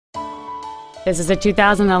This is a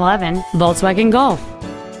 2011 Volkswagen Golf.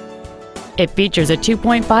 It features a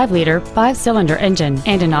 2.5-liter 5-cylinder engine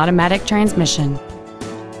and an automatic transmission.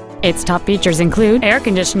 Its top features include air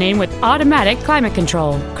conditioning with automatic climate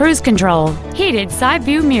control, cruise control, heated side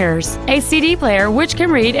view mirrors, a CD player which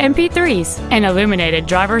can read MP3s, an illuminated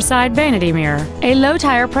driver's side vanity mirror, a low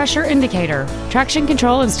tire pressure indicator, traction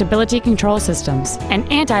control and stability control systems, an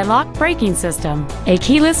anti-lock braking system, a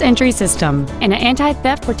keyless entry system, and an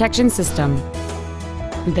anti-theft protection system.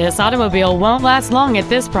 This automobile won't last long at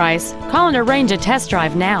this price. Call and arrange a test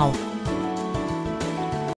drive now.